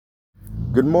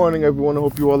Good morning, everyone. I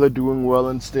hope you all are doing well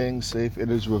and staying safe. It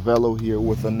is Revello here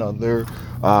with another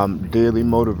daily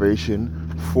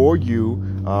motivation for you.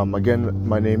 Again,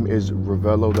 my name is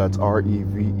Revello. That's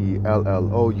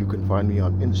Revello. You can find me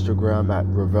on Instagram at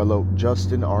Revello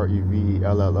Justin,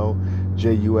 Revello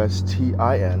Justin.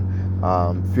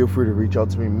 Feel free to reach out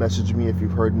to me, message me if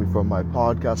you've heard me from my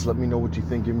podcast. Let me know what you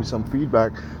think. Give me some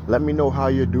feedback. Let me know how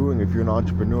you're doing. If you're an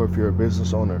entrepreneur, if you're a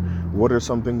business owner, what are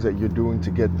some things that you're doing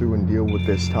to get through and deal with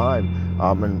this time?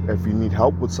 And if you need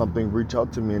help with something, reach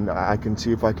out to me and I can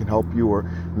see if I can help you, or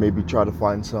maybe try to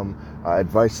find some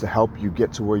advice to help you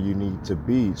get to where you need to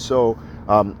be. So,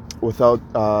 without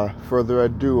further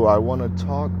ado, I want to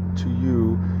talk to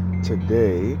you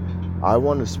today. I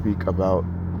want to speak about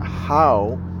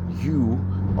how you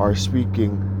are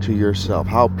speaking to yourself,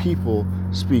 how people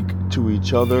speak to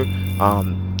each other,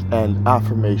 and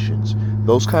affirmations.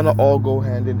 Those kind of all go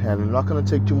hand in hand. I'm not going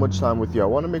to take too much time with you. I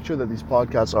want to make sure that these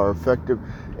podcasts are effective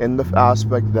in the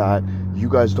aspect that you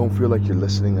guys don't feel like you're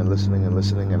listening and listening and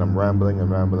listening and I'm rambling and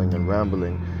rambling and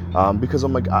rambling, because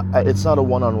I'm like, it's not a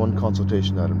one-on-one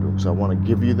consultation that I'm doing. So I want to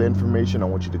give you the information. I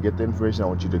want you to get the information. I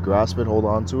want you to grasp it, hold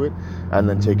on to it, and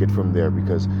then take it from there.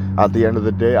 Because at the end of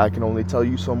the day, I can only tell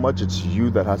you so much. It's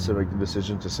you that has to make the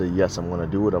decision to say, yes, I'm going to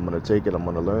do it. I'm going to take it. I'm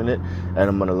going to learn it, and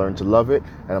I'm going to learn to love it,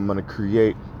 and I'm going to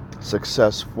create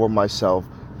success for myself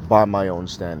by my own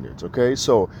standards. Okay,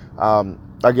 so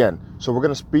so we're going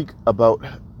to speak about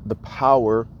the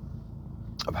power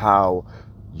of how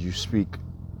you speak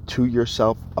to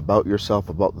yourself, about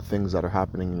the things that are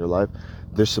happening in your life.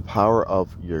 There's the power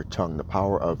of your tongue, the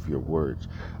power of your words.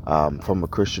 From a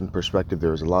Christian perspective,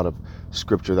 there's a lot of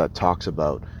scripture that talks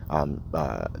about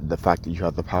the fact that you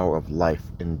have the power of life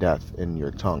and death in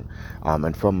your tongue.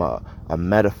 And from a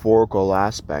metaphorical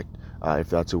aspect,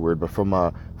 if that's a word, but from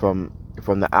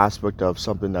the aspect of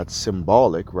something that's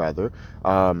symbolic, rather,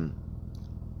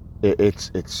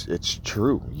 it's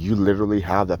true. You literally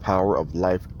have the power of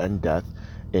life and death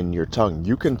in your tongue.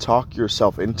 You can talk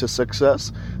yourself into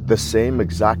success the same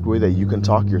exact way that you can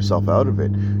talk yourself out of it.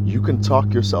 You can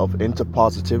talk yourself into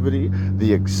positivity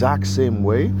the exact same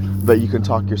way that you can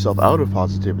talk yourself out of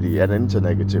positivity and into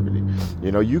negativity.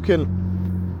 You know,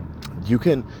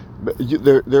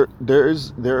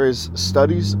 there is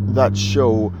studies that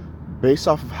show, based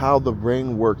off of how the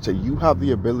brain works, that you have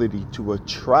the ability to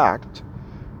attract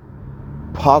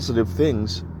positive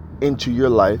things into your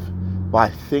life by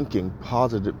thinking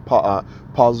positive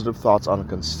thoughts on a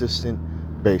consistent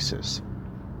basis.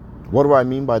 What do I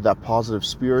mean by that? Positive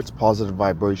spirits, positive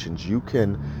vibrations. You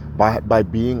can, by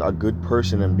being a good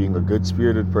person and being a good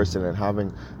spirited person and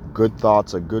having good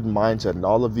thoughts, a good mindset, and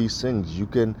all of these things, you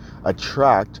can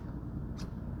attract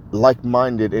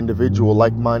like-minded individual,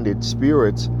 like-minded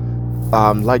spirits,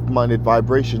 like-minded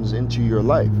vibrations into your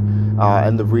life.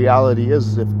 And the reality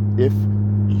is, if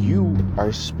you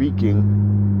are speaking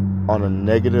on a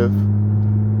negative,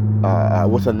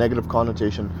 with a negative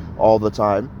connotation all the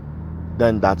time,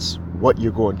 then that's what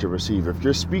you're going to receive. If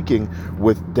you're speaking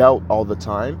with doubt all the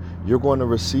time, you're going to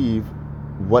receive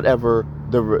whatever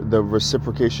the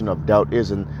reciprocation of doubt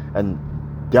is, and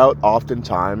doubt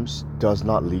oftentimes does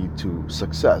not lead to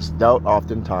success. Doubt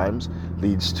oftentimes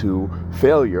leads to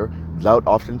failure. Doubt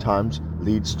oftentimes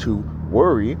leads to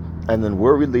worry, and then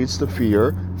worry leads to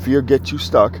fear. Fear gets you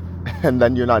stuck, and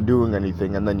then you're not doing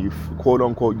anything, and then you, quote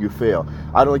unquote, you fail.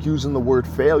 I don't like using the word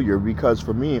failure, because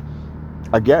for me,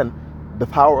 again, the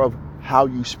power of how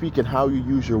you speak and how you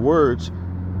use your words,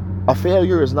 a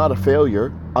failure is not a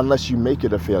failure unless you make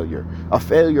it a failure. A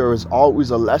failure is always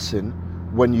a lesson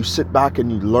when you sit back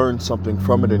and you learn something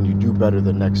from it and you do better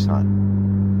the next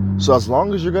time. So as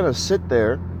long as you're going to sit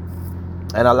there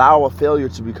and allow a failure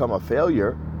to become a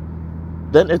failure,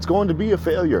 then it's going to be a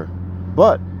failure.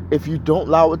 But if you don't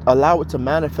allow it to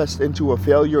manifest into a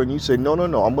failure, and you say, no,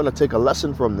 I'm going to take a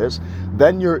lesson from this,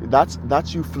 then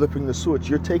that's you flipping the switch.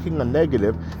 You're taking a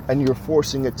negative and you're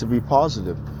forcing it to be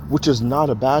positive, which is not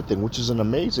a bad thing, which is an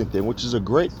amazing thing, which is a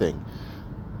great thing.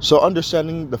 So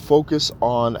understanding the focus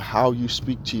on how you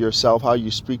speak to yourself, how you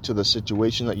speak to the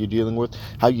situation that you're dealing with,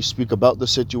 how you speak about the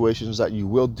situations that you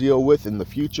will deal with in the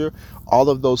future, all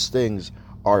of those things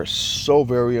are so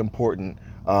very important,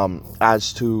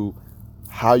 as to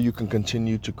how you can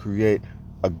continue to create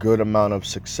a good amount of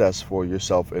success for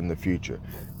yourself in the future.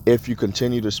 If you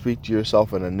continue to speak to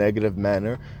yourself in a negative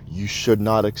manner, you should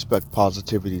not expect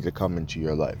positivity to come into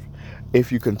your life.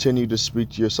 If you continue to speak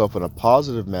to yourself in a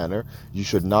positive manner, you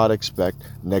should not expect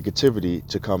negativity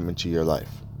to come into your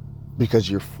life, because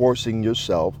you're forcing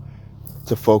yourself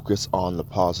to focus on the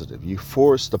positive. You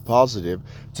force the positive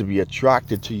to be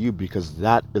attracted to you because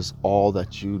that is all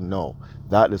that you know.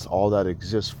 That is all that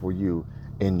exists for you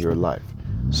in your life.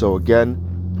 So again,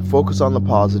 focus on the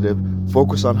positive,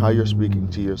 focus on how you're speaking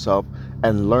to yourself,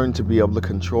 and learn to be able to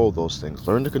control those things.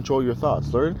 Learn to control your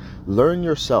thoughts. Learn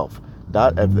yourself.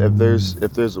 That if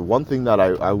there's one thing that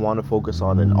I want to focus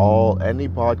on in any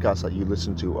podcast that you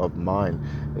listen to of mine,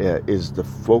 is the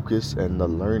focus and the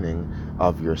learning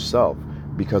of yourself.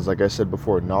 Because like I said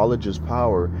before, knowledge is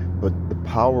power, but the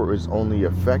power is only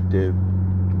effective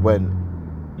when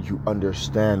you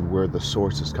understand where the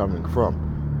source is coming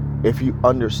from. If you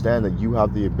understand that you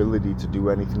have the ability to do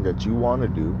anything that you want to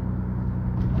do,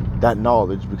 that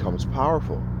knowledge becomes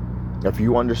powerful. If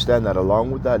you understand that along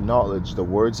with that knowledge, the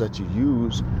words that you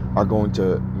use are going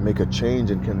to make a change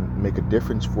and can make a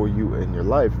difference for you in your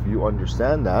life, if you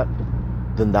understand that,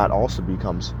 then that also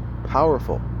becomes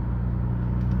powerful.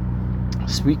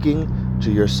 Speaking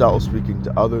to yourself, speaking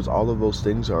to others, all of those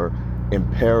things are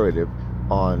imperative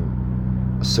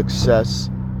on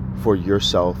success for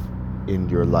yourself in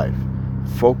your life.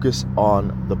 Focus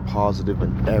on the positive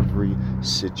in every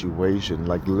situation,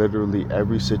 like literally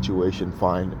every situation.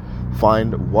 Find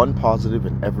one positive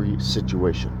in every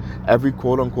situation. Every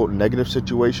quote unquote negative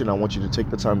situation, I want you to take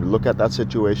the time to look at that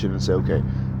situation and say, okay,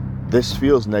 this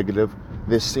feels negative,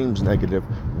 this seems negative.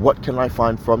 What can I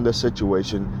find from this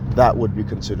situation that would be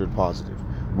considered positive?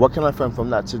 What can I find from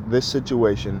this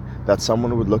situation that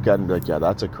someone would look at and be like, yeah,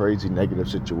 that's a crazy negative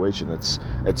situation. It's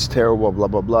terrible, blah,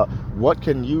 blah, blah. What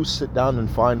can you sit down and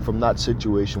find from that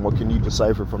situation? What can you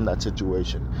decipher from that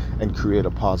situation and create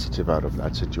a positive out of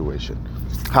that situation?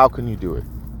 How can you do it?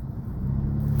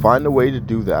 Find a way to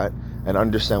do that and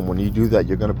understand when you do that,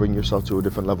 you're going to bring yourself to a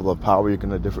different level of power. You're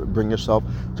going to bring yourself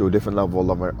to a different level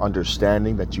of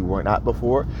understanding that you weren't at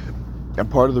before.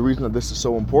 And part of the reason that this is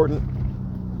so important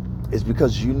is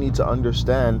because you need to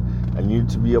understand and you need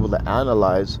to be able to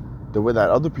analyze the way that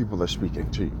other people are speaking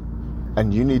to you.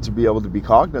 And you need to be able to be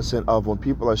cognizant of when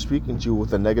people are speaking to you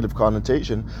with a negative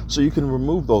connotation so you can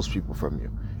remove those people from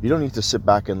you. You don't need to sit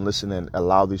back and listen and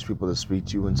allow these people to speak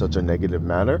to you in such a negative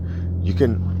manner. You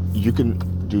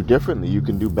can do differently. You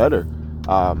can do better.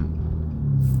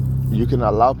 You can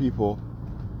allow people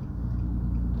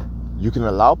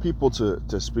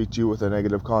to speak to you with a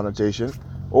negative connotation,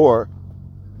 or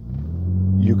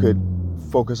you could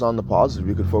focus on the positive.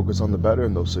 You could focus on the better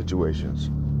in those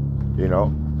situations. You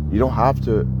don't have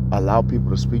to allow people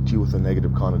to speak to you with a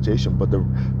negative connotation, but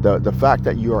the fact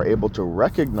that you are able to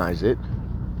recognize it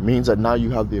means that now you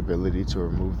have the ability to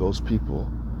remove those people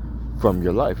from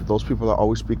your life. If those people are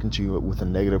always speaking to you with a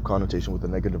negative connotation, with a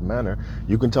negative manner,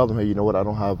 you can tell them, hey, you know what, I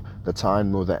don't have the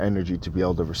time nor the energy to be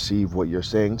able to receive what you're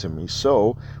saying to me.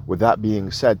 So with that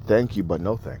being said, thank you, but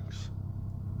no thanks.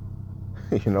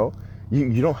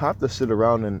 You don't have to sit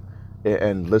around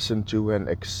and listen to and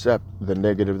accept the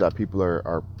negative that people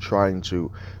are trying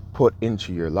to put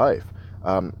into your life.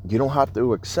 You don't have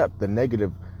to accept the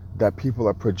negative that people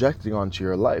are projecting onto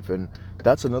your life. And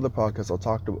that's another podcast. I'll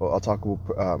talk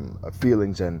about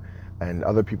feelings and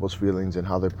other people's feelings and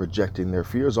how they're projecting their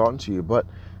fears onto you. But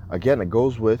again, it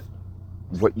goes with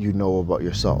what you know about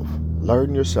yourself.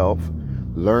 Learn yourself.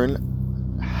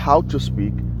 Learn how to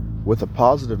speak with a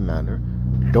positive manner.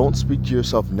 Don't speak to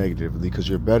yourself negatively because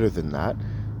you're better than that.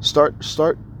 Start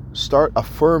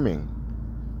affirming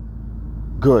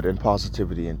good and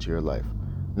positivity into your life.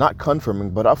 Not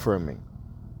confirming, but affirming.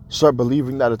 Start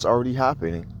believing that it's already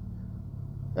happening.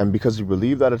 And because you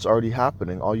believe that it's already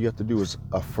happening, all you have to do is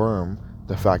affirm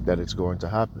the fact that it's going to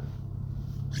happen.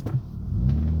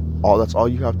 That's all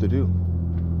you have to do.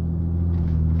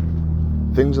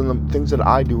 Things that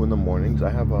I do in the mornings, I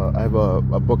have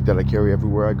a book that I carry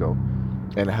everywhere I go.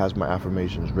 And it has my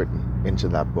affirmations written into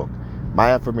that book.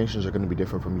 My affirmations are going to be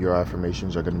different from your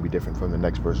affirmations, are going to be different from the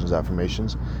next person's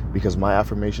affirmations, because my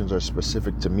affirmations are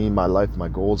specific to me, my life, my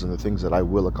goals, and the things that I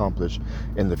will accomplish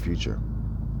in the future.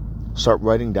 Start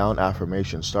writing down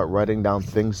affirmations. Start writing down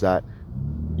things that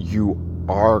you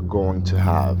are going to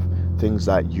have, things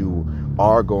that you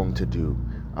are going to do,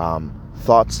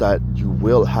 thoughts that you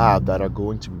will have that are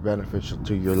going to be beneficial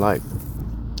to your life.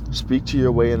 Speak to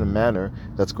your way in a manner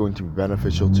that's going to be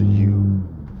beneficial to you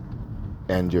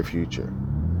and your future.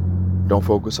 Don't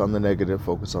focus on the negative,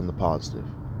 focus on the positive.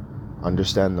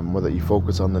 Understand the more that you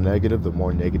focus on the negative, the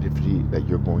more negativity that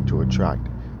you're going to attract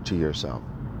to yourself.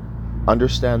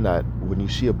 Understand that when you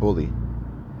see a bully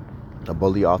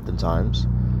oftentimes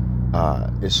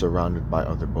is surrounded by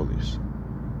other bullies.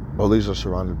 Bullies are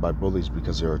surrounded by bullies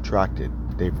because they're attracted.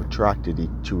 They've attracted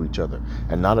to each other,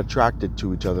 and not attracted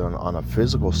to each other on a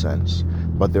physical sense,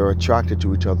 but they're attracted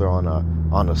to each other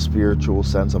on a spiritual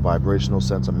sense, a vibrational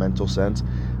sense, a mental sense.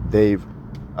 They've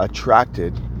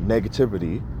attracted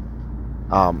negativity,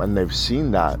 and they've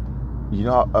seen that. You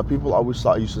know, people always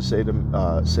used to say to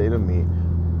me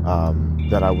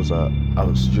that I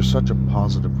was just such a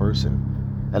positive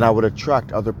person, and I would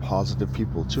attract other positive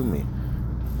people to me.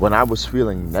 When I was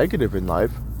feeling negative in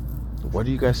life, what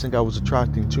do you guys think I was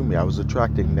attracting to me? I was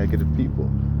attracting negative people.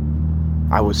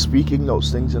 I was speaking those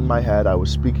things in my head, I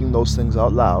was speaking those things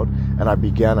out loud, and I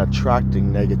began attracting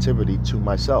negativity to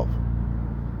myself.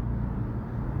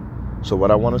 So what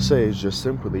I want to say is just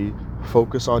simply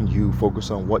focus on you,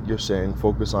 focus on what you're saying,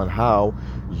 focus on how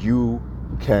you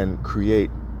can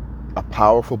create a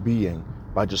powerful being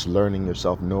by just learning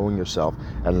yourself, knowing yourself,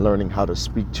 and learning how to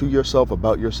speak to yourself,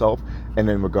 about yourself, and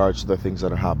in regards to the things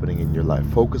that are happening in your life.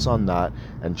 Focus on that,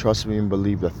 and trust me and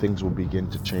believe that things will begin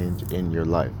to change in your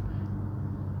life.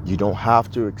 You don't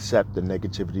have to accept the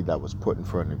negativity that was put in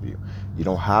front of you. You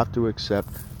don't have to accept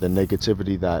the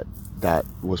negativity that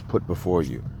was put before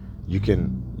you. You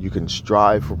can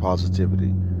strive for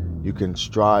positivity. You can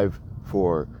strive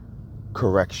for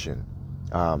correction.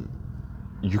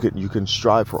 You can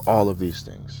strive for all of these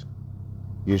things.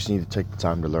 You just need to take the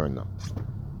time to learn them.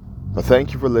 But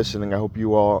thank you for listening. I hope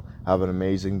you all have an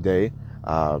amazing day.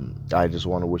 I just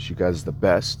want to wish you guys the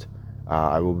best.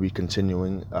 I will be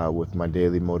continuing with my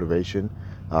daily motivation.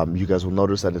 You guys will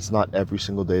notice that it's not every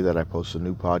single day that I post a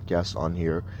new podcast on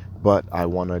here, but I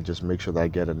want to just make sure that I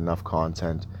get enough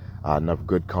content, enough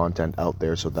good content out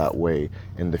there, so that way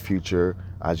in the future,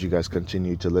 as you guys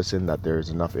continue to listen, that there's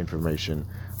enough information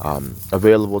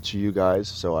available to you guys.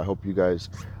 So I hope you guys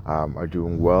are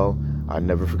doing well.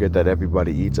 Never forget that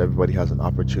everybody eats. Everybody has an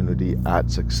opportunity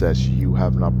at success. You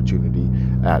have an opportunity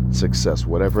at success.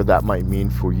 Whatever that might mean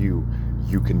for you,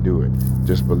 you can do it.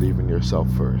 Just believe in yourself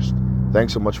first.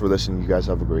 Thanks so much for listening. You guys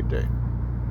have a great day.